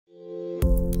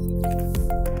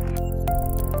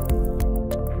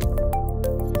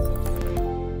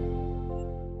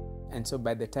And so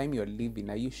by the time you're leaving,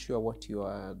 are you sure what you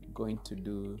are going to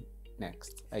do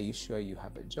next? Are you sure you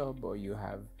have a job, or you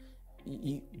have...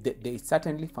 there is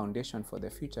certainly foundation for the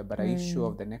future, but are you sure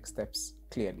of the next steps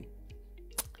clearly?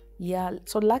 Yeah,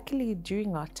 so luckily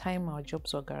during our time, our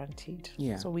jobs were guaranteed.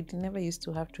 Yeah. So we never used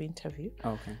to have to interview.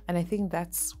 Okay. And I think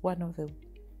that's one of the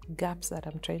gaps that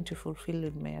I'm trying to fulfill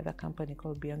in my other company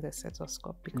called Beyond the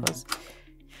Stethoscope, because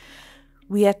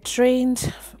we are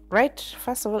trained, right?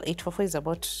 First of all, 844 is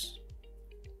about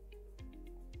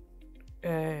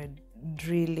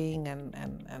drilling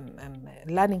and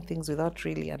learning things without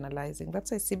really analyzing.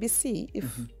 That's why CBC,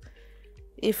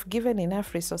 if given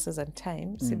enough resources and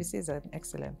time, CBC is an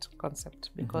excellent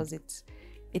concept, because it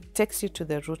takes you to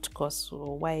the root cause.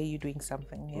 Or why are you doing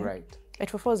something? Yeah? Right.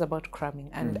 844 is about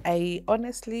cramming, and I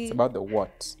honestly... It's about the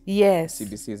what. Yes.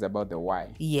 CBC is about the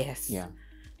why. Yes. Yeah.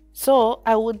 So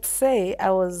I would say I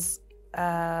was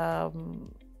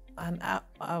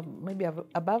maybe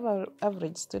above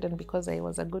average student because I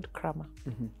was a good crammer.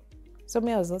 So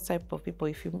me, I was those type of people,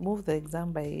 if you move the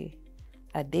exam by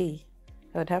a day,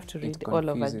 I would have to read all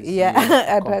of it.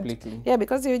 Yeah, completely. Yeah,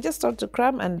 because you just start to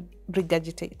cram and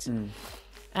regurgitate.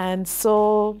 And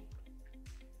so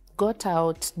got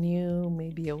out, knew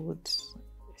maybe I would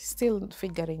still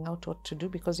figuring out what to do,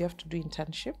 because you have to do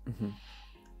internship.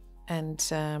 And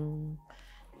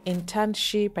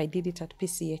internship, I did it at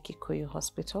PCEA Kikuyu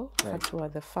Hospital. Right. That were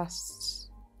the first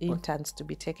interns to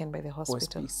be taken by the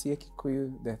hospital. Was PCEA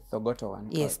Kikuyu the Thogoto one?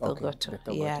 Yes, Thogoto.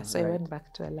 Okay, yeah, so I went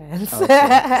back to Alliance.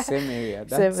 Okay. Same area.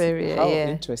 That's same area, how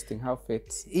interesting, how fate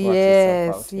works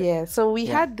itself out. Yeah. So we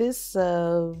had this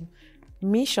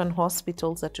mission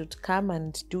hospitals that would come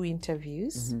and do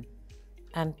interviews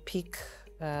and pick,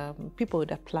 people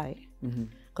would apply.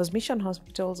 Because mission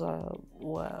hospitals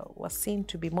were seen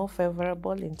to be more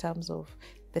favorable in terms of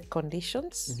the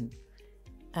conditions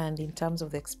and in terms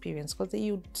of the experience, because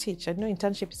you teach. I know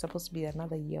internship is supposed to be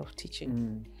another year of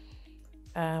teaching.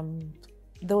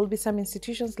 There will be some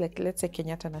institutions like, let's say,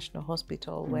 Kenyatta National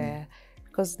Hospital, where,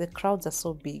 because the crowds are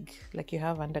so big, like you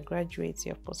have undergraduates,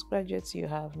 you have postgraduates, you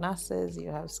have nurses, you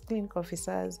have clinical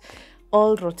officers,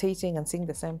 all rotating and seeing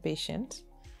the same patient,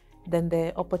 then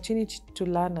the opportunity to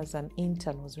learn as an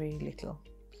intern was very little.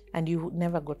 And you would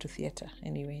never go to theatre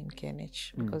anyway in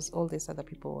KNH, because all these other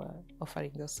people were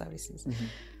offering those services.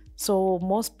 So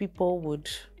most people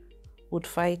would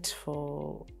fight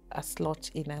for a slot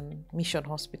in a mission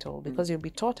hospital, because you'll be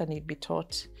taught, and you'd be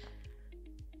taught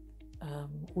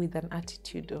with an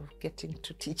attitude of getting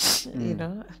to teach, you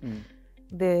know.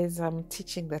 There's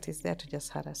teaching that is there to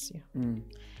just harass you.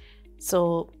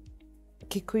 So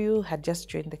Kikuyu had just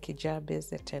joined the Kijabes,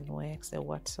 the Tenwex, the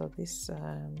what. So this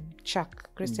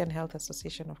CHAK, Christian Health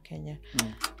Association of Kenya,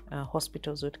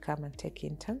 hospitals would come and take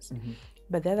interns.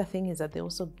 But the other thing is that they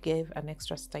also gave an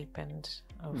extra stipend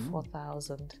of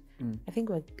 4,000. I think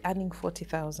we're earning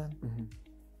 40,000.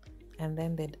 And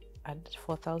then they'd add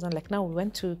 4,000. Like now we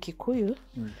went to Kikuyu,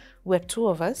 we're two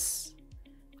of us,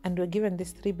 and we're given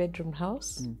this 3-bedroom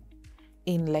house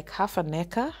in like half an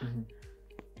acre.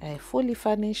 Fully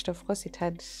furnished. Of course, it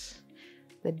had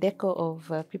the decor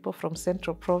of people from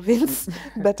Central Province,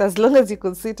 but as long as you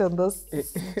could sit on those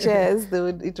chairs,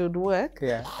 it would work.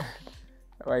 Yeah.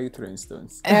 Why are you throwing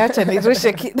stones?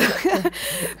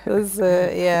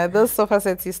 Those sofa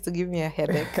sets used to give me a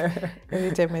headache every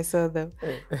time I saw them.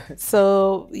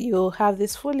 So you have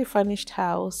this fully furnished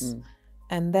house,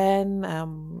 and then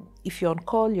if you're on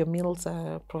call, your meals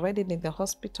are provided in the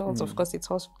hospitals. Of course, it's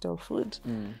hospital food.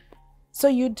 So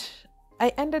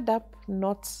I ended up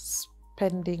not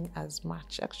spending as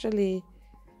much, actually,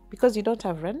 because you don't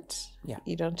have rent,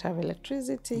 you don't have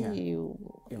electricity, you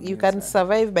can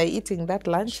survive by eating that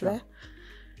lunch there.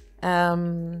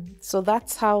 So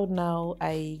that's how now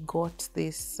I got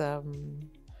this, I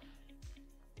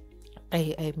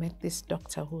met this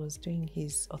doctor who was doing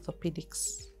his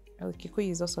orthopedics. Kikuyu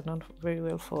is also known very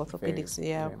well for orthopedics,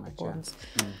 bones.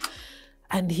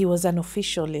 And he was an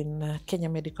official in Kenya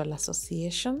Medical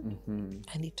Association.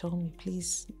 And he told me,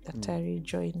 please, Daktari,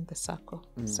 join the circle.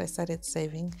 So I started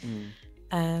saving.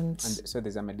 And so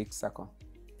there's a medic circle?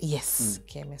 Yes,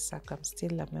 KMS circle. I'm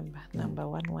still a member, number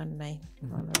 119.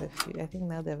 One of the few. I think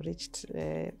now they've reached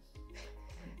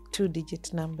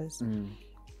 2-digit numbers.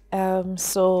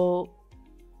 So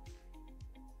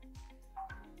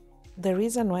the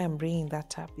reason why I'm bringing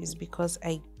that up is because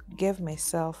I gave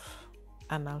myself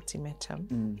an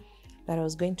ultimatum that I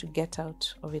was going to get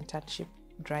out of internship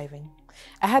driving.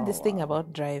 I had this thing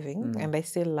about driving, and I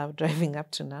still love driving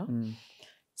up to now.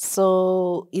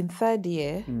 So in 3rd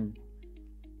year,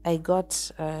 I got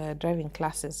driving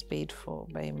classes paid for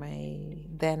by my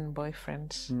then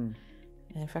boyfriend.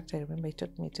 And in fact, I remember he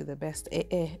took me to the best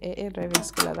AA driving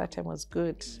school at that time. Was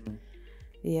good.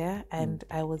 Yeah, and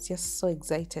I was just so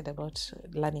excited about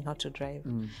learning how to drive,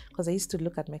 because I used to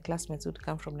look at my classmates who'd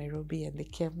come from Nairobi and they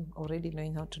came already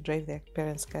knowing how to drive their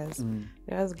parents' cars.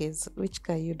 They asked, guys, which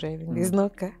car are you driving? There's no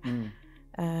car.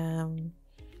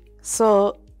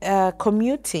 So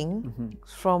commuting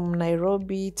from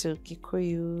Nairobi to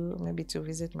Kikuyu, maybe to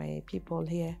visit my people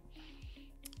here,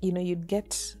 you know, you'd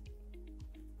get,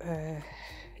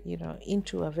 you know,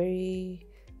 into a very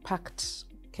packed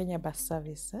Kenya bus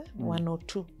service,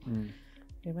 102.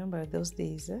 Remember those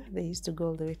days, they used to go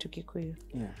all the way to Kikuyu.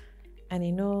 Yeah. And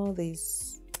you know,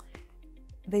 there's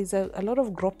a lot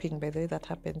of groping, by the way, that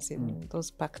happens in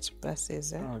those packed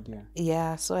buses. Oh dear.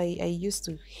 Yeah, so I used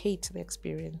to hate the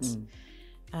experience.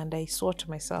 And I swore to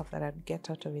myself that I'd get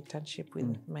out of internship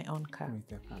with my own car.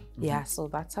 With your car. Yeah, so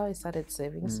that's how I started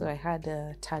saving. So I had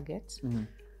a target.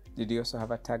 Did you also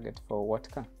have a target for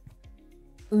what car?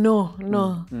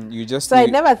 No. You just. So I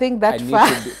never think that far.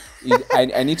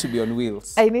 I need to be on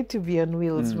wheels. I need to be on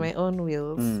wheels, my own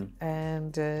wheels,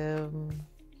 and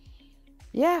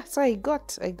yeah. So I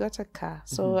got a car.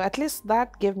 So at least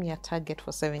that gave me a target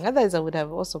for saving. Otherwise, I would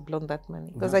have also blown that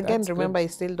money. Because again, remember, I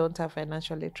still don't have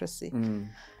financial literacy.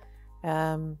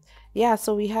 Yeah.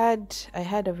 So I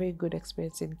had a very good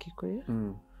experience in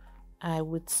Kikuyu. I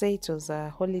would say it was a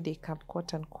holiday camp,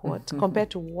 quote unquote, compared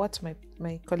to what my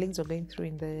colleagues were going through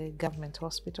in the government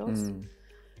hospitals.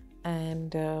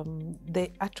 And the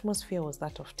atmosphere was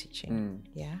that of teaching.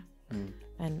 Yeah.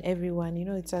 And everyone, you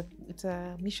know, it's a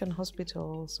mission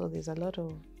hospital, so there's a lot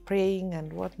of praying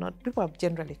and whatnot. People are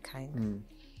generally kind.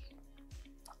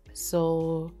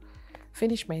 So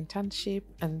finished my internship,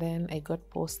 and then I got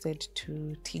posted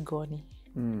to Tigoni.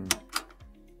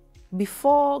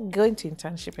 Before going to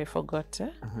internship, I forgot.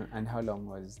 And how long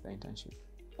was the internship?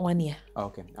 1 year. Oh,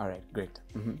 okay, all right, great.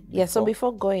 Yeah, so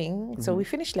before going, so we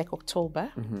finished like October,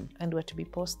 and were to be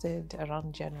posted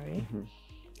around January.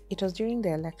 It was during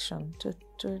the election to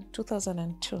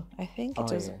 2002. I think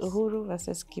it was Uhuru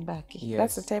versus Kibaki. Yes.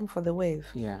 That's the time for the wave.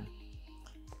 Yeah.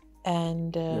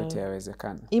 And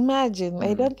imagine,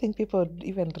 I don't think people would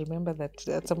even remember that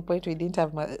at some point we didn't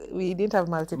have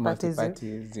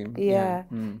multi-partyism. Yeah.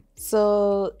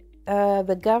 So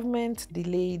the government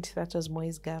delayed, that was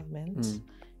Moi's government,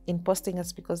 in posting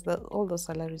us because all those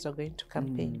salaries are going to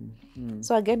campaign.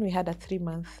 So again, we had a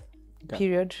 3-month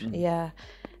period. Yeah.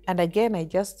 And again, I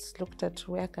just looked at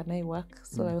where can I work.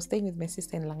 So I was staying with my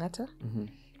sister in Langata.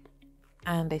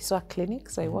 And I saw a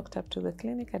clinic, so I walked up to the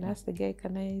clinic and asked the guy,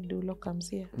 can I do locums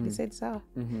here? He said, sawa.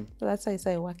 So that's how I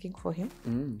started working for him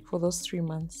for those 3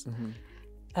 months.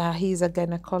 He's a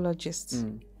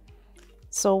gynecologist.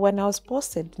 So when I was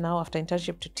posted now after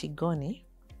internship to Tigoni,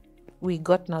 we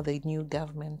got now the new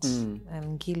government,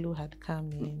 and Gilu had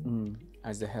come in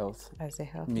as the health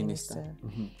minister.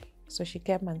 So she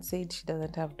came and said she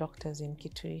doesn't have doctors in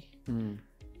Kitui.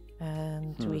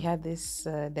 And we had this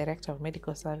director of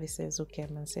medical services who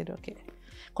came and said, okay,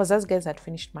 because those guys had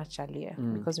finished much earlier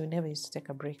because we never used to take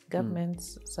a break.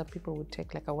 Governments, some people would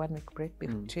take like a 1-week break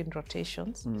between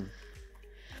rotations.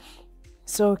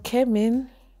 So came in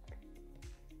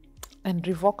and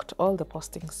revoked all the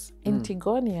postings. In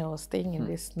Tigoni, I was staying in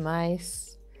this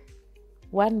nice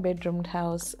 1-bedroomed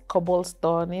house,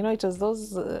 cobblestone. You know, it was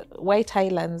those white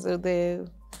highlands, it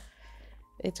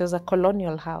was a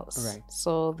colonial house. Right.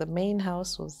 So the main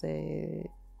house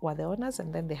were the owners,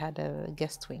 and then they had a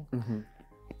guest wing.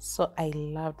 So I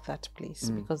loved that place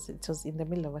because it was in the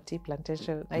middle of a tea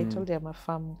plantation. I told you I'm a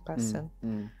farm person.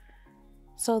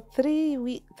 So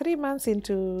 3 months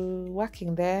into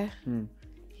working there,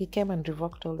 he came and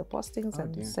revoked all the postings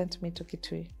and sent me to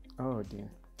Kitui. Oh dear.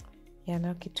 Yeah,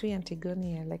 now Kitui and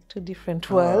Tigoni are like 2 different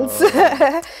worlds.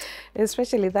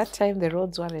 Especially that time, the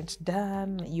roads weren't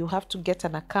done. You have to get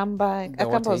an Akamba. The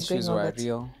water was issues were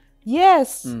real.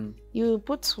 Yes. You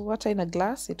put water in a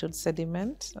glass, it would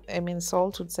sediment. I mean,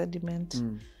 salt would sediment.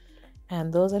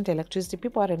 And there wasn't electricity.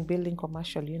 People aren't building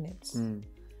commercial units.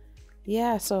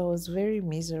 Yeah, so it was very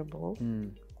miserable.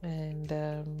 And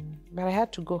but I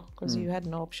had to go because you had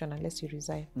no option unless you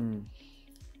resign.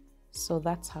 So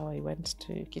that's how I went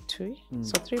to Kitui.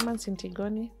 So 3 months in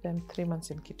Tigoni, then 3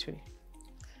 months in Kitui.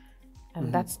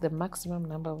 And that's the maximum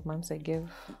number of months I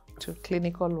gave to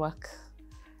clinical work,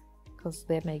 because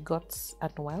then I got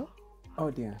unwell.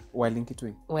 Oh dear. While in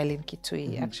Kitui? While in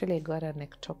Kitui. Actually, I got an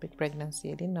ectopic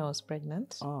pregnancy. I didn't know I was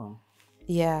pregnant. Oh.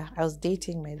 Yeah, I was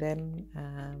dating my then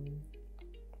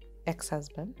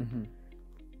ex-husband.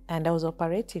 And I was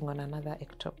operating on another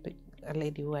a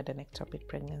lady who had an ectopic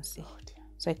pregnancy. Oh dear.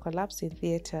 So I collapsed in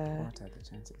theater. What are the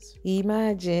chances?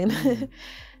 Imagine.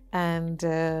 and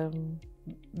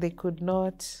they could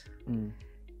not.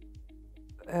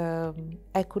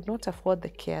 I could not afford the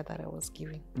care that I was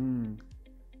giving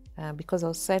because I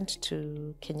was sent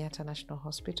to Kenyatta National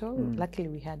Hospital. Luckily,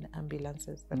 we had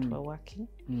ambulances that were working.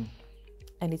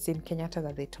 And it's in Kenyatta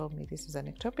that they told me, this is an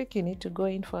ectopic, you need to go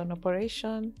in for an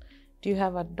operation. Do you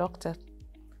have a doctor?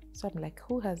 So I'm like,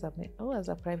 who has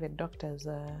a private doctor as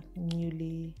a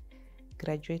newly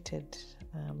graduated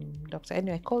doctor?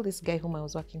 Anyway, I called this guy whom I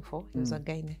was working for. He was a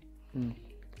gynae.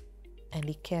 And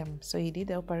he came. So he did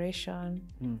the operation,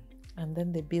 and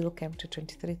then the bill came to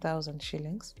 23,000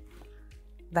 shillings.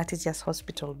 That is just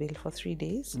hospital bill for 3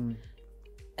 days.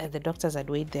 And the doctors had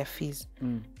waived their fees.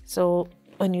 So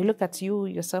when you look at you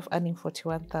yourself earning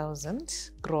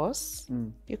 41,000 gross,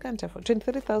 you can't afford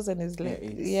 23,000 is like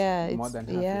it's more than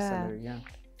half your salary.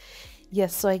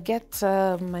 Yes, so I get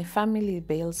my family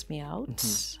bails me out,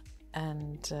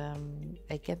 and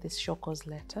I get this show cause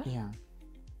letter.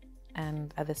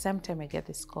 And at the same time, I get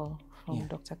this call from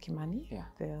Dr. Kimani,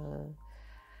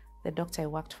 the doctor I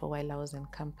worked for while I was in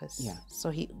campus. So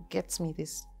he gets me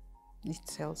this. He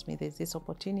tells me there's this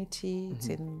opportunity. It's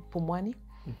in Pumwani.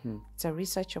 It's a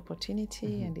research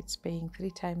opportunity, and it's paying 3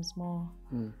 times more.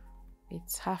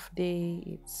 It's half day.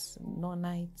 It's no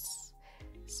nights.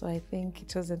 So I think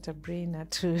it wasn't a brainer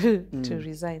to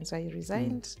resign. So I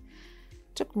resigned.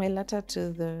 Took my letter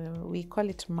to we call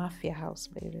it Mafia House,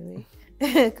 by the way,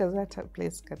 because that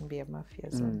place can be a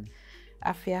mafia zone.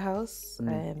 Afia House,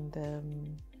 and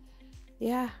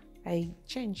I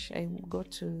change. I go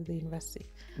to the university.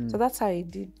 So that's how I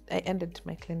ended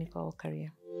my clinical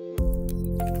career.